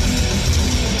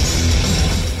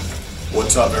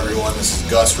 What's up, everyone? This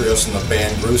is Gus Rios from the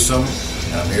band Gruesome,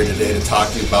 and I'm here today to talk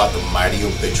to you about the mighty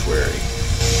Obituary.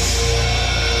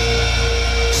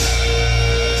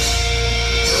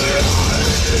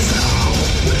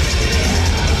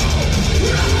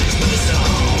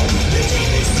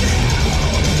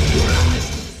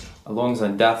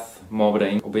 Alongside death, Morbid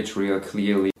and Obituary are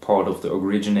clearly part of the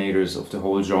originators of the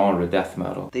whole genre, death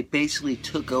metal. They basically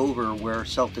took over where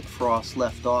Celtic Frost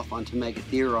left off onto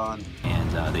Megatheron.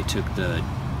 And they took the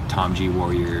Tom G.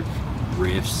 Warrior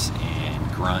riffs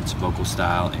and grunts, vocal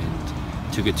style,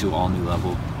 and took it to an all-new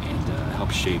level and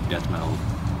helped shape death metal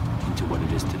into what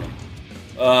it is today.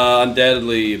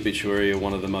 Undoubtedly, Obituary are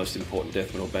one of the most important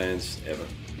death metal bands ever.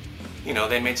 You know,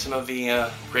 they made some of the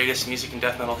greatest music in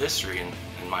death metal history, in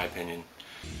my opinion.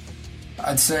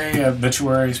 I'd say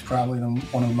Obituary is probably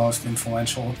one of the most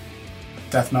influential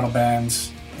death metal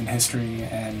bands in history,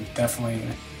 and definitely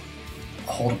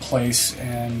hold a place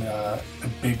in the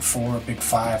big 4, big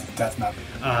 5 of death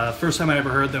metal. First time I ever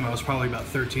heard them, I was probably about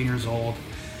 13 years old,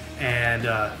 and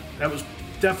that was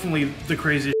definitely the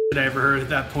craziest shit I ever heard at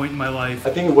that point in my life. I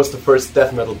think it was the first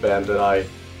death metal band that I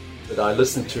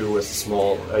listened to as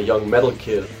a young metal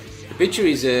kid.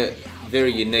 Obituary is a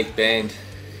very unique band,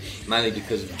 mainly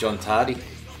because of John Tardy.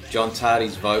 John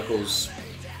Tardy's vocals,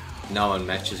 no one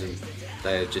matches them.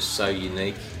 They are just so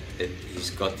unique. He's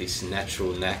got this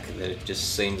natural knack that it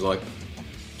just seems like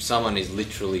someone is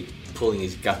literally pulling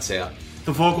his guts out.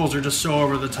 The vocals are just so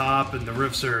over the top, and the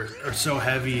riffs are so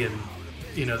heavy, and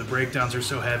you know the breakdowns are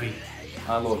so heavy.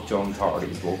 I love John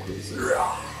Tardy's vocals.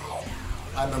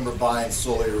 I remember buying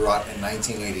Slowly We Rot in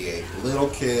 1988. Little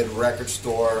kid, record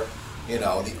store. You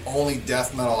know, the only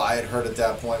death metal I had heard at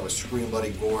that point was Scream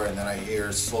Bloody Gore, and then I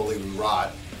hear Slowly We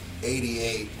Rot.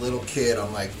 88, little kid,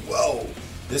 I'm like, whoa,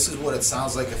 this is what it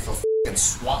sounds like if a fucking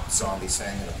swamp zombie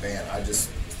sang in a band. I just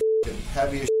fucking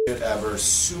heaviest shit ever,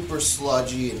 super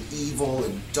sludgy and evil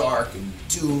and dark and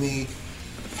doomy,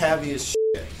 heaviest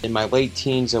shit. In my late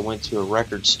teens, I went to a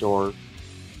record store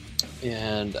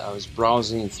and I was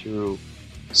browsing through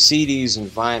CDs and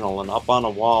vinyl, and up on a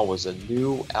wall was a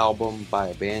new album by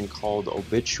a band called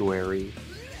Obituary,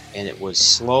 and it was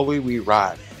Slowly We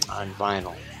Rot on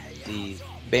vinyl. The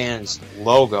band's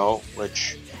logo,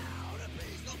 which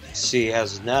see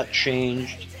has not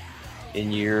changed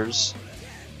in years,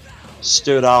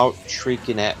 stood out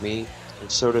shrieking at me, and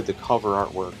so did the cover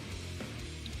artwork.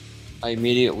 I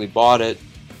immediately bought it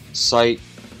sight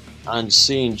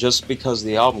unseen just because of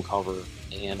the album cover,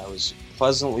 and I was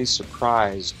pleasantly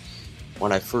surprised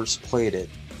when I first played it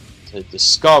to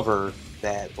discover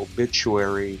that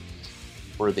Obituary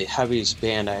were the heaviest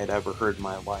band I had ever heard in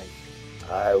my life.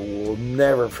 I will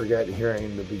never forget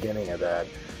hearing the beginning of that.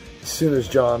 As soon as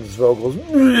John's vocals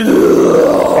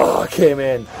came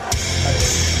in.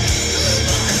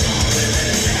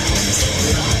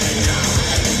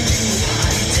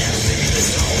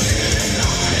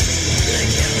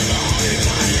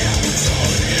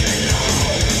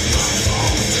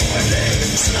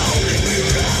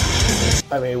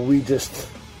 I mean, we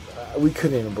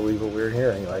couldn't even believe what we were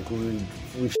hearing. Like, we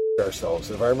shit ourselves.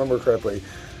 If I remember correctly,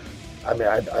 I mean,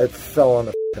 I fell on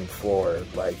the f***ing floor,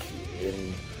 like,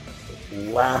 in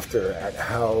laughter at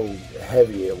how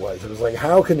heavy it was. It was like,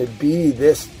 how can it be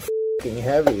this f***ing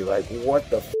heavy? Like, what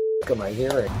the f*** am I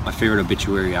hearing? My favorite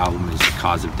Obituary album is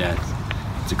Cause of Death.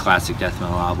 It's a classic death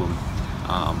metal album.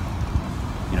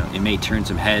 It may turn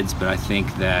some heads, but I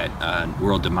think that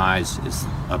World Demise is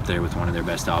up there with one of their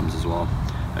best albums as well.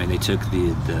 I mean, they took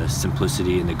the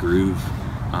simplicity and the groove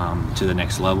to the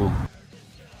next level.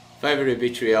 Favorite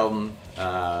Obituary album?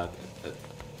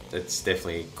 It's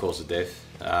definitely Cause of Death.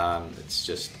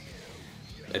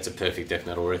 It's a perfect death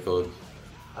metal record.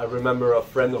 I remember a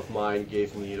friend of mine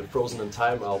gave me the Frozen in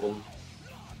Time album.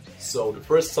 So the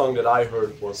first song that I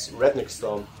heard was Redneck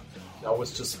Stomp. I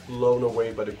was just blown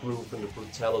away by the groove and the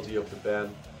brutality of the band.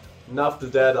 And after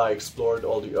that I explored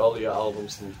all the earlier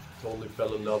albums and totally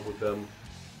fell in love with them.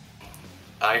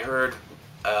 I heard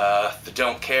the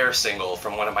Don't Care single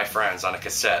from one of my friends on a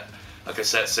cassette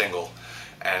single,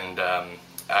 and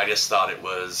I just thought it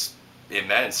was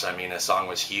immense. I mean, the song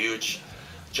was huge.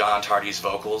 John Tardy's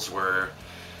vocals were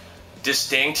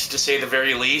distinct, to say the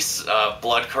very least,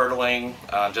 blood-curdling,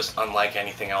 just unlike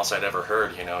anything else I'd ever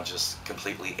heard, just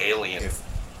completely alien.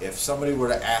 If somebody were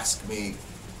to ask me,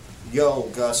 yo,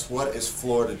 Gus, what is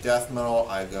Florida death metal?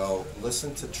 I go,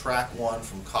 listen to track 1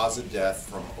 from Cause of Death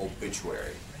from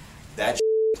Obituary. That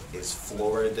is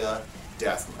Florida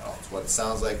death metal. It's what it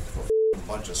sounds like if a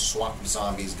bunch of swamp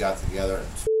zombies got together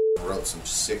and wrote some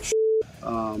sick shit.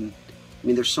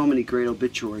 There's so many great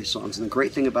Obituary songs, and the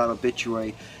great thing about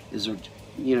Obituary is they're,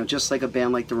 just like a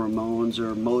band like the Ramones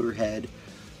or Motorhead,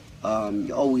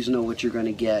 you always know what you're going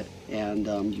to get, and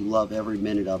you love every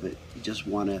minute of it. You just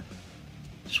want to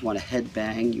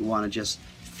headbang. You want to just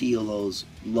feel those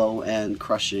low-end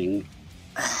crushing.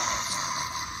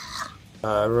 I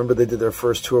remember they did their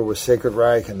first tour with Sacred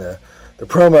Reich, and the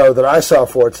promo that I saw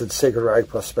for it said Sacred Reich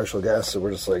plus special guests, so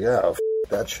we're just like, oh,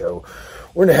 that show.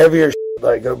 We're into heavier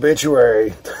like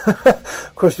Obituary.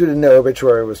 Of course, we didn't know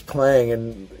Obituary was playing,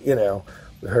 and,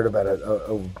 we heard about it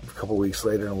a couple weeks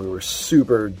later, and we were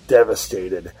super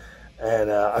devastated.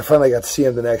 And I finally got to see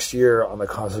him the next year on the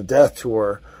Cause of Death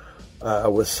tour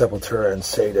with Sepultura and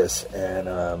Sadus, and,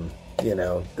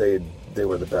 they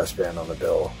were the best band on the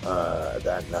bill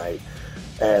that night.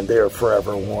 And they're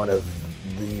forever one of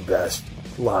the best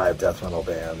live death metal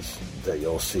bands that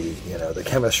you'll see. The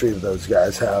chemistry that those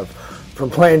guys have from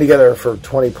playing together for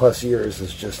 20 plus years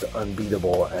is just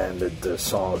unbeatable, and the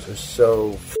songs are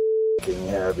so fucking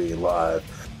heavy live.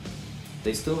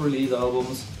 They still release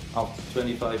albums after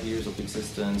 25 years of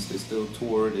existence. They still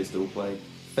tour, they still play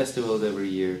festivals every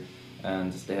year,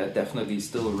 and they are definitely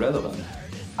still relevant.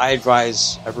 I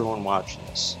advise everyone watching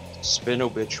this, spin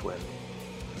Obituary.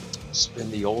 Spin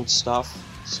the old stuff,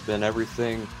 spin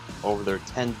everything over their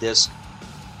 10-disc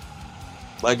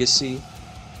legacy.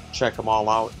 Check them all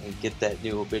out and get that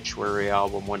new Obituary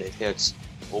album when it hits.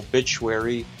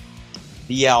 Obituary,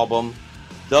 the album,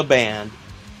 the band,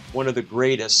 one of the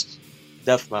greatest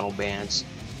death metal bands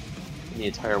in the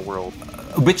entire world.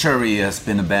 Obituary has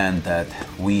been a band that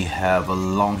we have a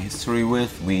long history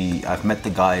with. I've met the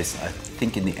guys, I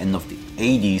think, in the end of the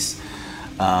 80s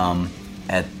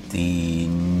at the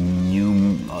New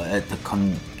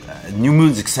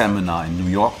Music Seminar in New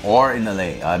York or in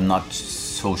LA. I'm not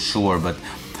so sure, but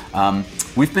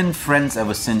we've been friends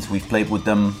ever since. We've played with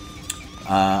them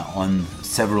on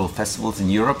several festivals in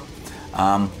Europe.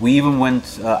 We even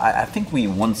went, I think we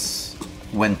once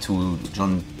went to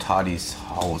John Tardy's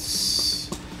house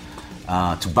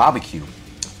to barbecue.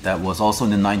 That was also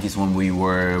in the 90s when we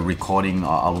were recording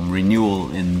our album Renewal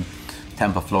in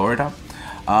Tampa, Florida.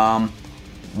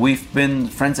 We've been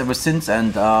friends ever since,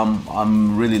 and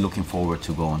I'm really looking forward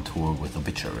to go on tour with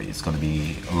Obituary. It's going to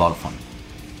be a lot of fun.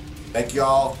 Thank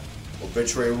y'all.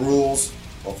 Obituary rules.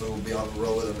 Hopefully we'll be on the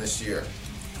road with them this year.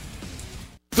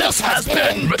 This has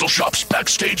been Metal Shop's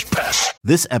Backstage Pass.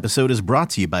 This episode is brought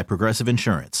to you by Progressive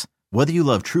Insurance. Whether you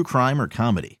love true crime or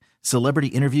comedy, celebrity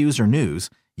interviews or news,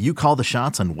 you call the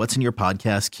shots on what's in your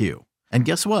podcast queue. And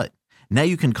guess what? Now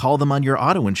you can call them on your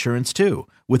auto insurance too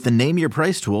with the Name Your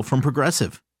Price tool from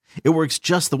Progressive. It works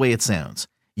just the way it sounds.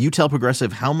 You tell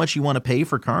Progressive how much you want to pay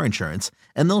for car insurance,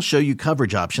 and they'll show you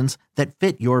coverage options that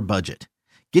fit your budget.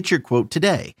 Get your quote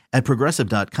today at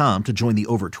Progressive.com to join the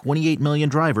over 28 million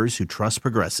drivers who trust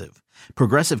Progressive.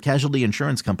 Progressive Casualty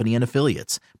Insurance Company and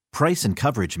Affiliates. Price and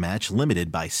coverage match limited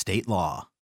by state law.